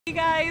Hey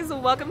guys,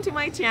 welcome to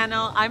my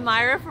channel. I'm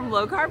Myra from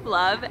Low Carb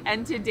Love,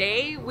 and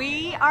today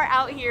we are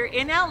out here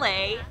in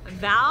LA.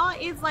 Val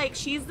is like,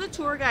 she's the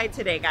tour guide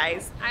today,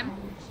 guys. I'm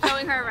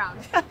showing her around.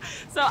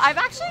 So I've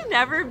actually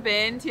never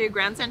been to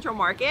Grand Central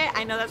Market.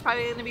 I know that's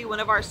probably going to be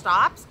one of our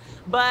stops,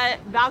 but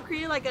Val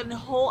created like a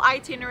whole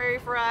itinerary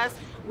for us.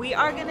 We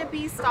are going to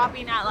be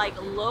stopping at like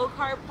low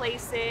carb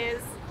places.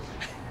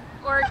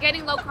 Or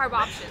getting low carb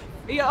options.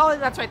 Yeah, oh,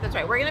 that's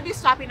right. We're gonna be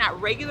stopping at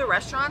regular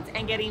restaurants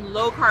and getting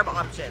low carb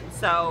options.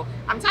 So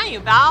I'm telling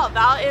you, Val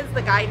is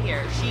the guide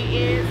here. She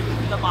is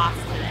the boss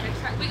today.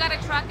 We got a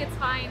truck. It's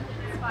fine.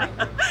 It's fine.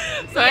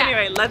 So yeah.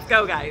 Anyway, let's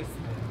go, guys.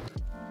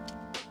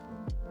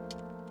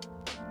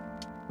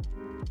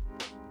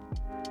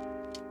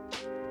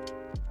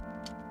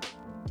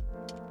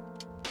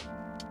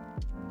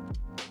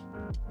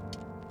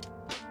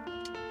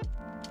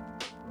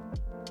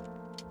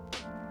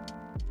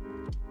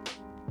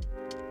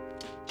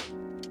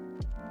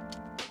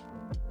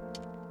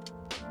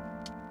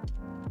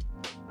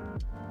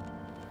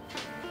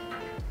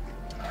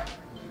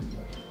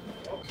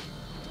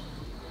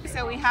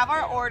 So we have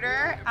our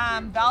order.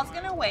 Val's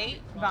gonna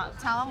wait.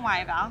 Tell them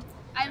why, Val.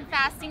 I'm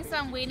fasting, so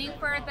I'm waiting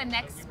for the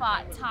next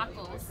spot,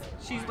 tacos.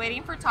 She's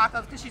waiting for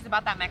tacos because she's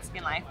about that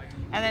Mexican life.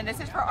 And then this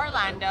is for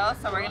Orlando,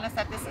 so we're gonna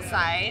set this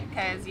aside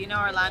because you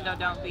know Orlando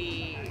don't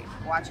be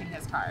watching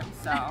his carbs.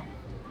 So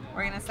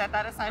we're gonna set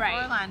that aside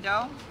for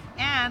Orlando.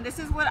 And this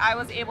is what I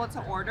was able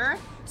to order.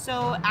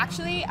 So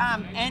actually,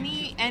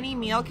 any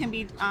meal can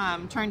be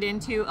turned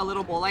into a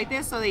little bowl like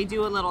this. So they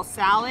do a little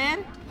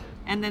salad.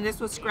 And then this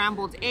was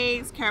scrambled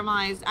eggs,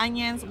 caramelized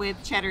onions with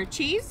cheddar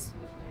cheese,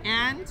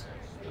 and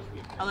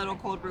a little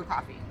cold brew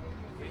coffee.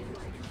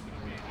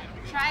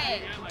 Try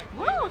it.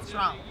 Woo, it's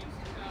strong.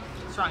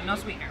 Strong, no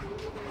sweetener.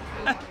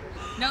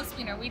 No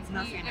sweetener.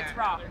 No sweetener. It's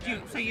raw.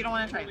 So you don't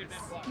want to try this?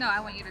 No, I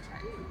want you to try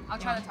it. I'll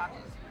try the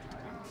tacos.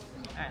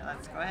 All right,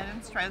 let's go ahead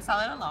and try the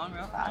salad alone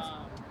real fast.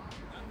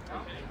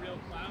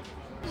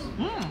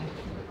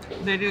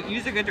 They do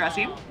use a good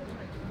dressing.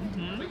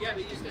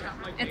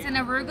 It's an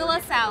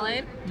arugula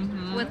salad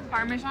with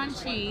Parmesan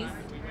cheese.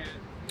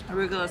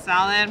 Arugula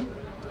salad.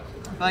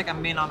 I feel like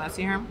I'm being all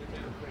messy here.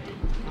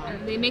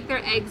 And they make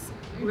their eggs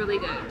really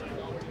good.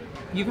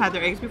 You've had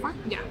their eggs before?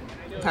 Yeah.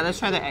 Okay, let's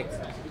try the eggs.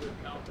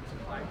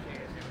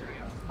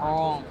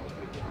 Oh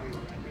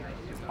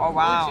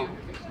wow.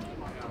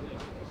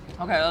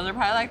 Okay, those are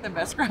probably like the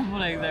best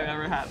scrambled eggs I've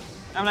ever had.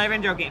 I'm not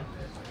even joking.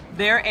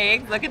 Their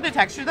eggs, look at the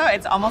texture though,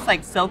 it's almost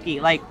like silky,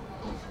 like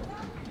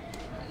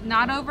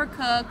not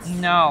overcooked.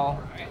 No.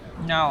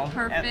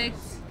 Perfect.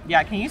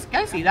 Yeah, can you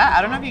guys see that?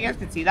 I don't know if you guys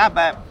can see that,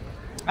 but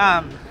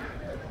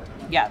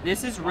yeah,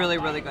 this is really,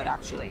 really good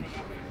actually.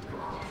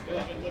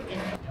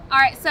 All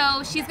right,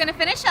 so she's gonna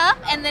finish up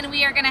and then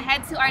we are gonna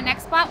head to our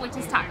next spot, which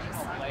is tacos.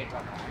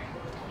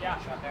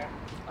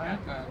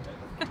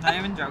 Not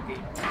even joking.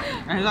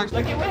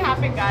 Look at what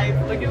happened, guys.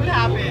 Look at what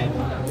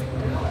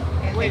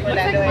happened. Wait, looks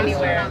like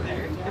anywhere on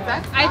there.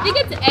 I think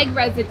it's egg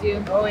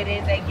residue. Oh, it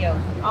is egg yolk.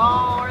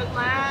 Oh,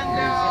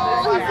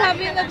 Orlando. Who's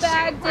having a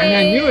bad day?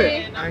 I knew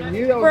it. I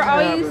knew that was for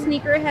all you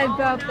sneakerheads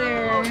out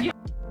there.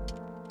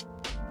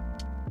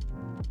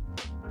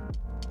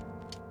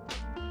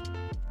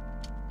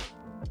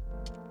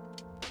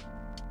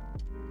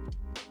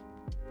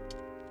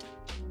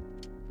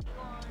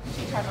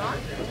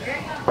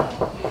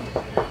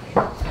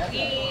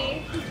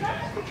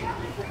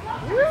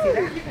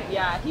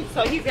 Yeah,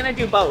 he's gonna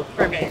do both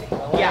for me.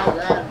 Yeah.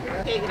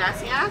 Okay,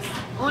 gracias.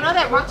 Uno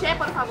de buche,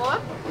 por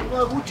favor.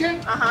 Uno de buche?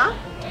 Ajá.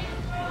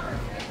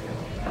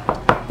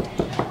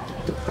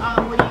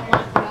 What do you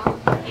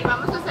want? Y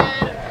vamos a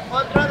hacer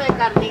otro de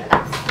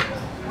carnitas.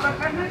 ¿Una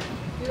carne?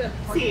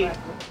 Sí.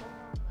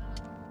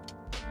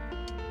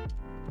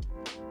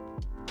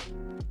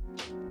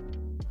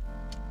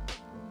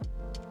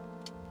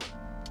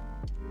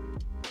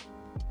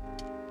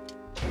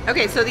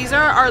 Okay, so these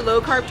are our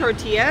low carb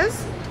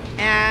tortillas,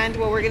 and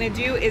what we're gonna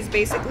do is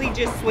basically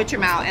just switch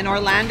them out. And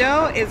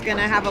Orlando is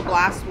gonna have a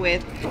blast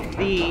with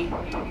the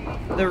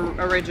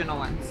original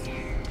ones.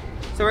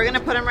 So we're gonna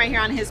put them right here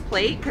on his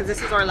plate because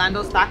this is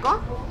Orlando's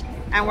taco,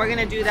 and we're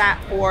gonna do that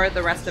for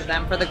the rest of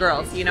them, for the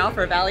girls, you know,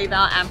 for Valley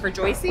Val and for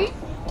Joycey,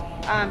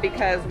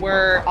 because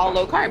we're all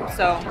low carb.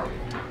 So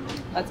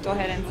let's go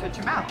ahead and switch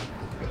them out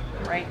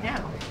right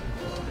now.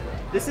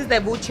 This is the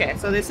buche.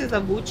 So this is a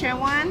buche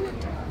one.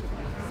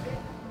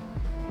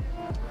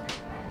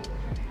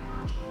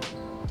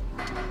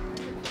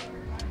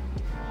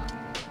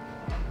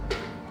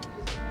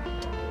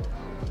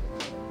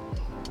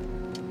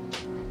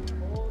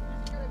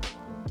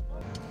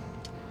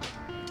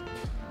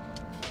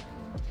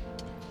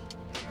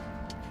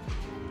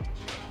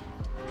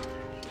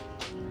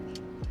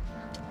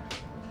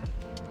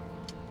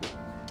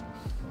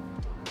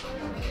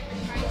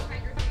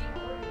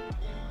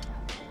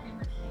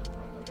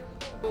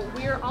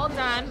 We are all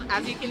done,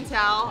 as you can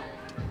tell.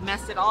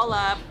 messed it all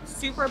up.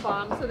 Super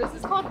bomb. So this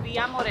is called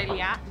Via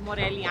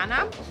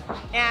Moreliana.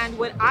 And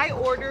what I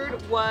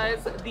ordered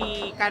was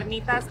the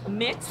carnitas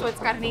mix. So it's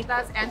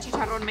carnitas and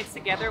chicharrón mixed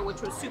together,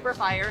 which was super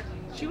fire.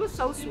 She was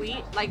so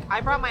sweet. Like,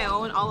 I brought my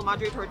own a la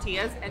madre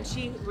tortillas and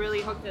she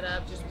really hooked it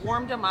up, just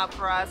warmed them up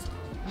for us.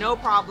 No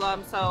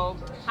problem. So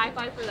high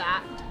five for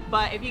that.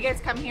 But if you guys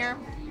come here,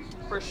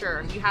 for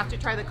sure, you have to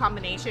try the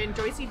combination.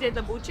 Joycey did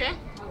the buche.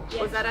 Yes.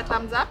 Was that a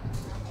thumbs up?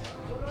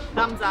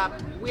 Thumbs up.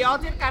 We all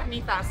did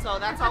carnitas, so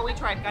that's all we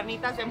tried.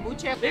 Carnitas and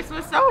buche. This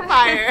was so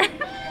fire.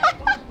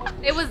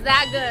 It was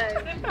that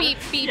good. Beep,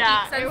 beep,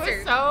 yeah, beep, censored. it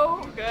was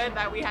so good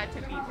that we had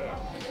to beep it.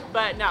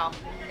 But no,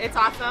 it's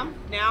awesome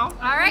now.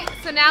 All right,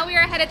 so now we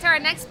are headed to our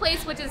next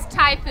place, which is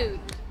Thai food.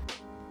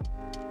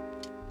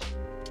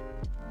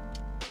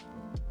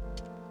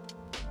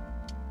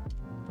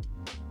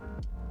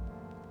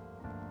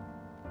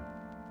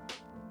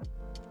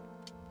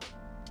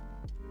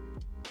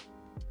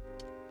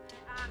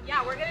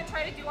 Yeah, we're gonna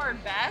try to do our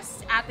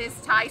best at this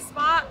Thai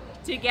spot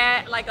to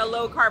get like a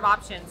low carb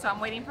option. So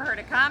I'm waiting for her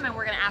to come and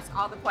we're gonna ask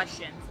all the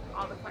questions.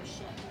 All the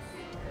questions.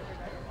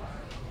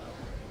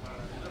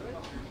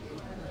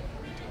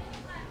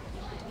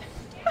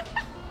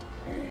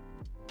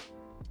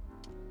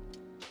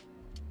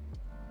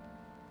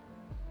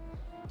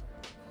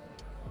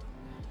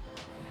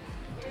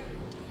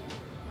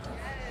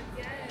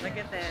 Look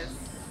at this.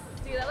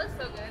 Dude, that looks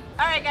so good.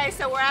 All right, guys,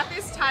 so we're at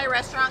this Thai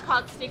restaurant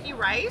called Sticky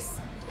Rice,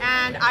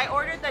 and I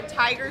ordered the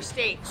tiger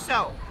steak.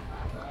 So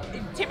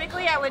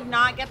typically I would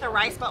not get the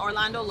rice, but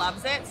Orlando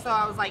loves it. So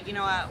I was like, you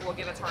know what, we'll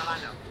give it to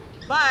Orlando.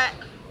 But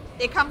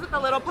it comes with a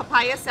little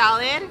papaya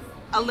salad,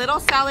 a little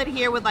salad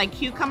here with like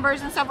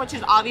cucumbers and stuff, which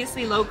is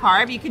obviously low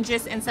carb. You can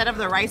just, instead of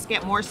the rice,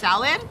 get more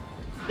salad.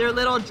 Their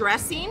little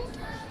dressing,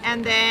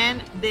 and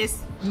then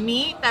this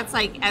meat that's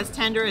like as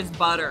tender as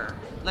butter.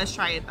 Let's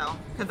try it though,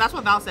 because that's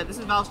what Val said. This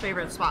is Val's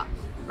favorite spot.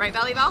 Right,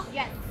 Val?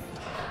 Yes.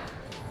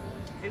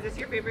 Is this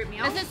your favorite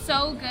meal? This is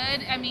so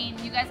good. I mean,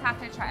 you guys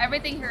have to try.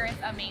 Everything here is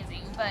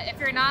amazing. But if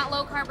you're not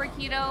low carb or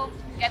keto,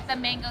 get the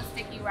mango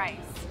sticky rice.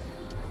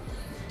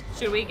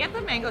 Should we get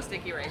the mango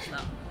sticky rice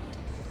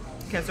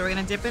though? Okay, so we're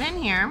gonna dip it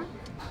in here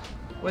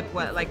with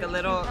what, like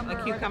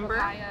a cucumber?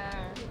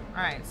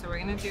 All right, so we're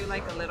gonna do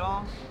like a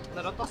little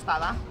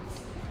tostada.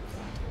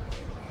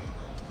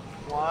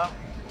 Wow,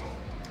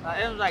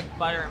 that is like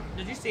butter.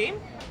 Did you see?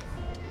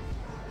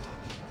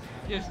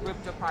 Just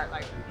ripped apart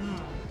like.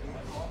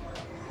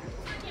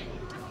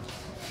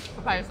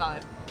 Papaya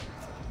salad.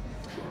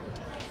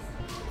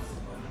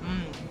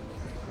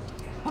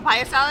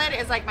 Papaya salad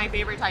is like my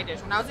favorite Thai dish.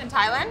 When I was in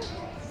Thailand,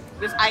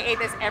 I ate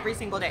this every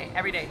single day,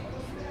 every day.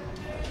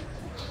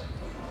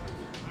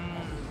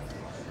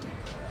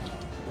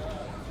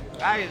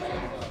 Guys,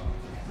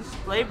 this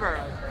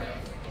flavor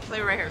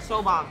right here,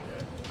 so bomb.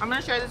 I'm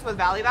gonna share this with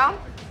Val.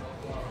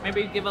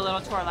 Maybe give a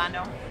little to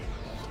Orlando.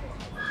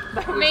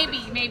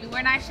 Maybe.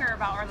 We're not sure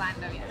about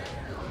Orlando yet.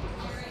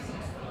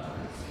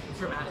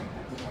 Dramatic.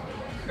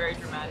 Very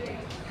dramatic.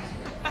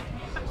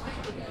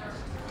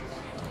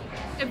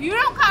 If you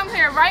don't come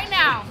here right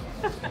now,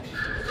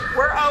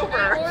 we're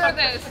over. Order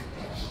this.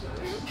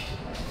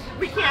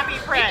 We can't be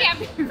friends.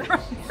 We can't be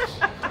friends.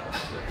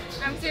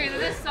 I'm serious,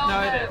 this is so good.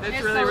 No, it is.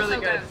 It's really, really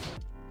good.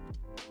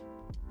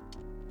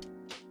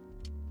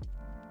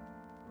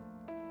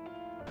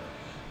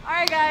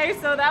 Alright guys,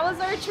 so that was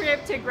our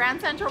trip to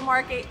Grand Central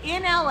Market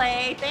in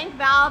LA. Thank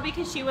Val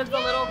because she was the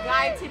little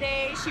guide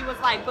today. She was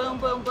like, boom,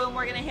 boom, boom,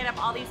 we're gonna hit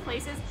up all these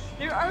places.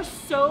 There are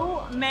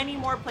so many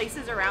more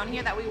places around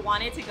here that we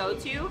wanted to go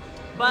to,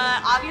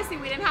 but obviously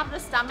we didn't have the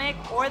stomach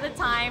or the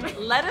time.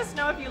 Let us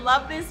know if you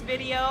love this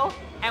video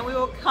and we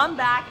will come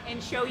back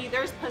and show you.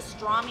 There's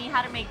pastrami,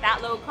 how to make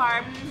that low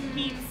carb,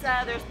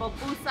 pizza, there's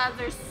pupusas,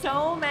 there's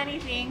so many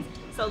things.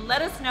 So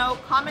let us know,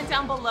 comment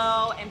down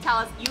below and tell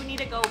us you need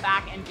to go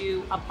back and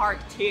do a part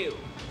 2.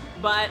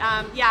 But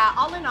yeah,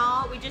 all in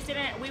all,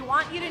 we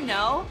want you to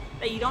know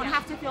that you don't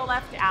have to feel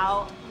left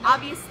out.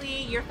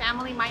 Obviously, your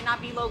family might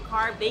not be low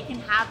carb. They can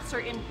have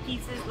certain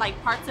pieces,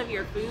 like parts of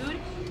your food,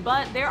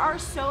 but there are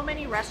so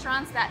many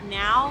restaurants that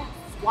now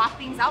swap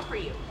things out for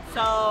you.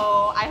 So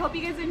I hope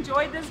you guys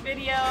enjoyed this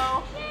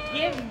video.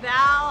 Give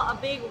Val a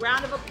big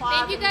round of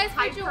applause. Thank you guys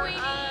for joining.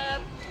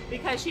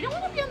 Because she didn't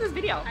want to be on this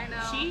video. I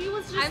know. She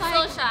was just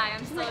I'm so shy.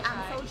 I'm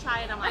so shy.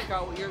 And I'm like,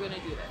 girl, you're going to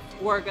do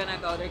this. We're going to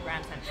go to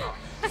Grand Central.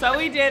 So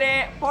we did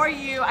it for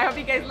you. I hope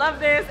you guys love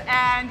this.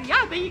 And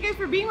yeah, thank you guys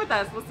for being with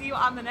us. We'll see you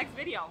on the next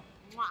video.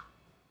 Mwah.